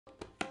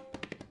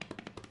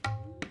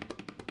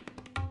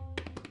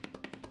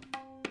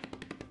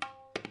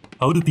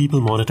How do people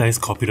monetize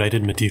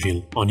copyrighted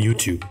material on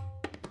YouTube?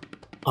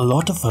 A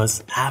lot of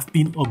us have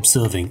been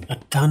observing a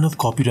ton of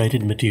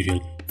copyrighted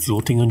material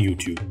floating on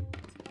YouTube,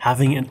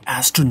 having an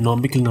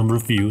astronomical number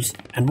of views,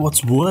 and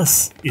what's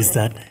worse is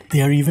that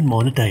they are even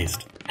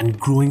monetized and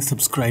growing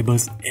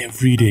subscribers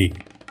every day.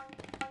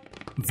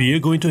 We are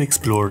going to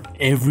explore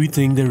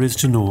everything there is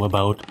to know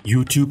about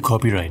YouTube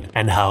copyright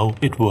and how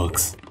it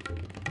works.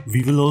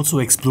 We will also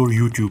explore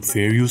YouTube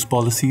fair use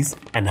policies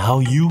and how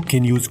you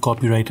can use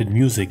copyrighted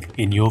music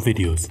in your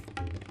videos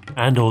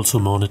and also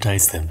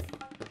monetize them.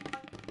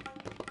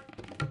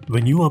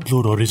 When you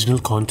upload original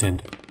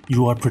content,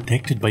 you are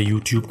protected by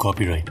YouTube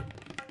copyright.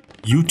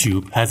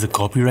 YouTube has a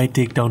copyright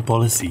takedown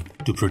policy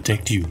to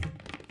protect you.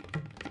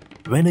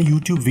 When a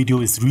YouTube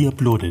video is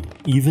re-uploaded,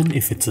 even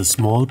if it's a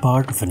small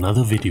part of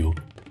another video,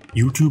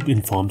 YouTube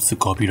informs the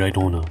copyright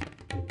owner.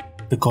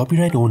 The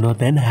copyright owner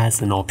then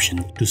has an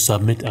option to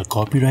submit a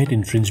copyright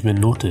infringement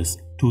notice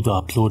to the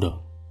uploader.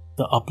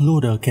 The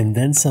uploader can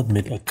then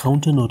submit a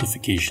counter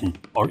notification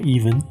or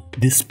even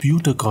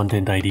dispute a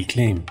content ID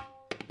claim.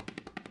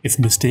 If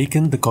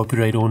mistaken, the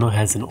copyright owner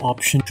has an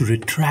option to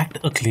retract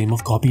a claim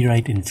of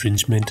copyright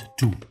infringement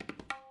too.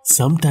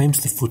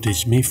 Sometimes the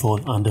footage may fall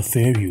under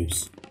fair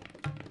use.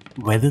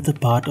 Whether the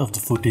part of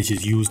the footage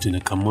is used in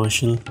a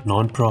commercial,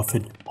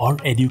 non-profit or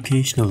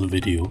educational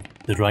video,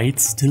 the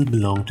rights still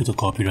belong to the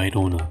copyright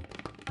owner.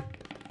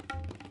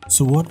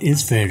 So what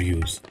is fair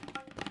use?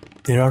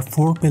 There are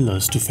 4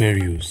 pillars to fair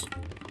use.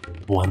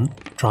 1.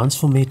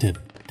 Transformative.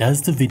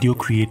 Does the video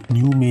create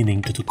new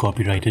meaning to the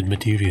copyrighted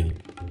material?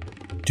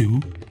 2.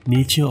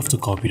 Nature of the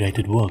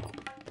copyrighted work.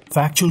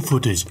 Factual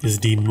footage is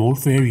deemed more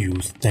fair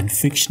use than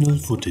fictional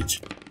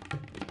footage.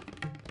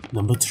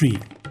 Number 3.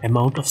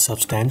 Amount of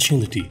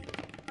substantiality.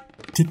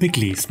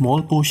 Typically,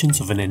 small portions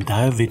of an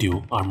entire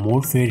video are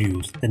more fair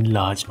use than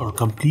large or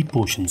complete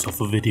portions of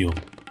a video.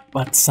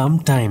 But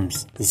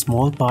sometimes, the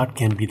small part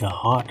can be the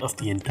heart of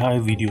the entire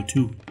video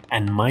too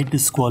and might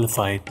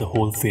disqualify the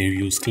whole fair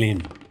use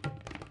claim.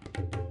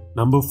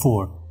 Number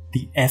 4.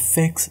 The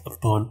effects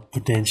upon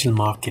potential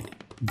market.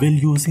 Will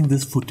using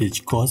this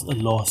footage cause a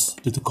loss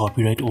to the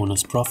copyright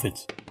owner's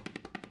profits?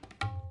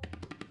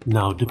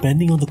 Now,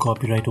 depending on the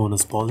copyright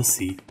owner's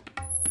policy,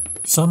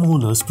 some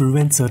owners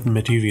prevent certain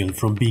material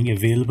from being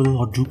available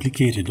or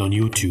duplicated on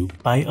YouTube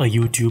by a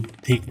YouTube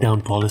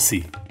takedown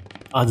policy.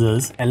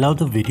 Others allow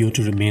the video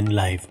to remain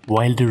live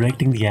while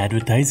directing the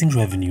advertising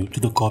revenue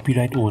to the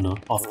copyright owner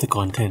of the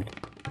content.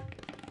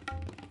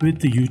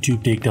 With the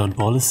YouTube takedown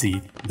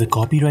policy, the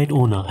copyright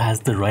owner has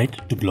the right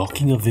to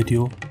blocking a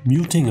video,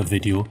 muting a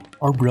video,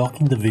 or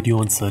blocking the video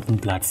on certain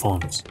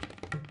platforms.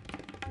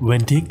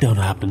 When takedown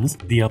happens,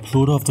 the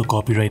uploader of the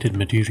copyrighted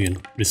material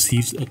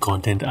receives a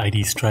content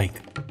ID strike.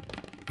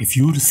 If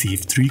you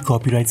receive 3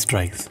 copyright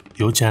strikes,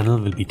 your channel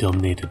will be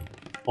terminated.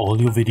 All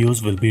your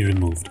videos will be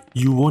removed.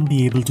 You won't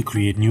be able to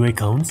create new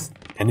accounts,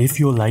 and if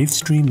your live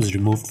stream is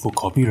removed for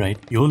copyright,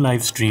 your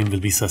live stream will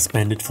be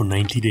suspended for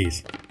 90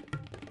 days.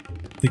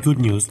 The good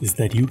news is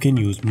that you can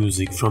use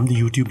music from the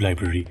YouTube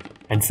library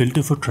and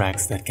filter for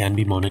tracks that can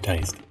be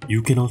monetized.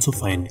 You can also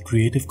find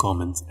Creative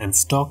Commons and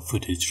stock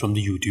footage from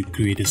the YouTube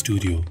Creator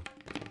Studio.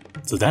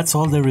 So that's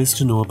all there is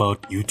to know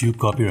about YouTube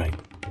copyright.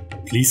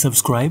 Please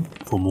subscribe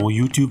for more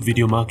YouTube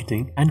video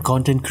marketing and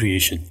content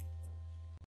creation.